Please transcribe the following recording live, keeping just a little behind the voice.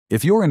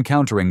If you're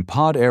encountering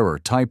pod error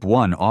type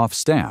 1 off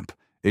stamp,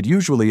 it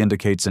usually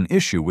indicates an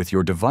issue with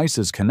your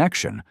device's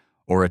connection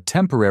or a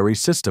temporary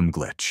system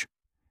glitch.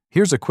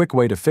 Here's a quick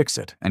way to fix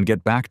it and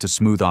get back to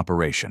smooth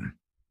operation.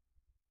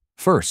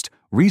 First,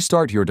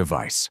 restart your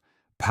device.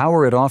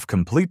 Power it off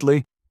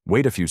completely,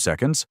 wait a few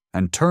seconds,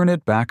 and turn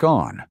it back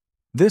on.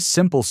 This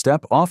simple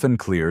step often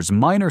clears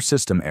minor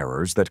system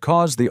errors that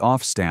cause the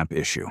off-stamp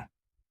issue.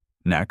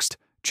 Next,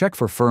 check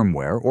for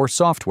firmware or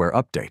software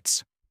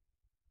updates.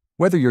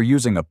 Whether you're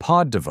using a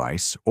pod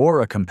device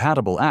or a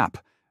compatible app,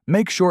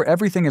 make sure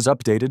everything is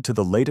updated to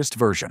the latest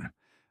version.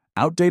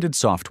 Outdated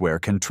software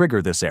can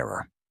trigger this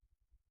error.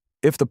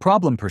 If the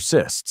problem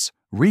persists,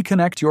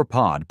 reconnect your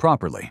pod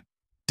properly.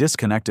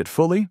 Disconnect it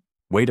fully,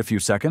 wait a few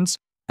seconds,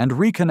 and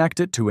reconnect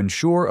it to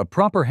ensure a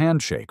proper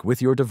handshake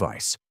with your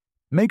device.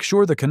 Make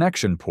sure the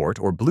connection port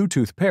or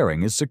Bluetooth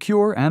pairing is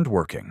secure and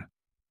working.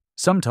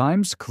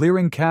 Sometimes,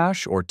 clearing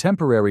cache or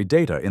temporary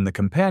data in the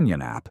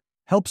companion app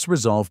helps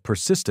resolve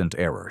persistent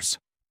errors.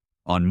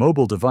 On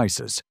mobile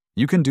devices,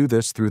 you can do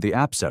this through the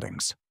app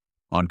settings.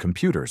 On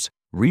computers,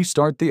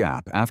 restart the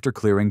app after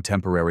clearing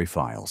temporary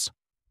files.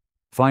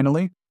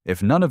 Finally,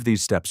 if none of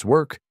these steps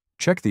work,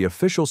 check the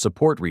official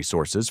support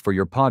resources for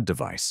your pod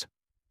device.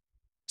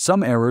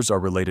 Some errors are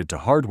related to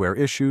hardware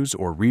issues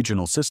or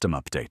regional system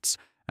updates,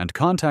 and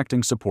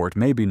contacting support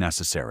may be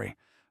necessary.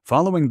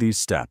 Following these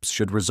steps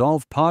should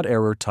resolve pod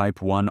error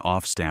type 1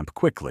 off stamp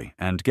quickly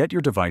and get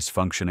your device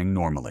functioning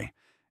normally.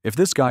 If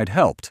this guide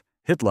helped,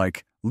 hit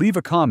like, leave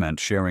a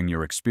comment sharing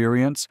your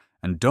experience,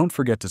 and don't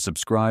forget to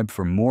subscribe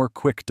for more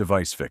quick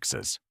device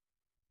fixes.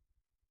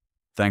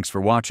 Thanks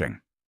for watching.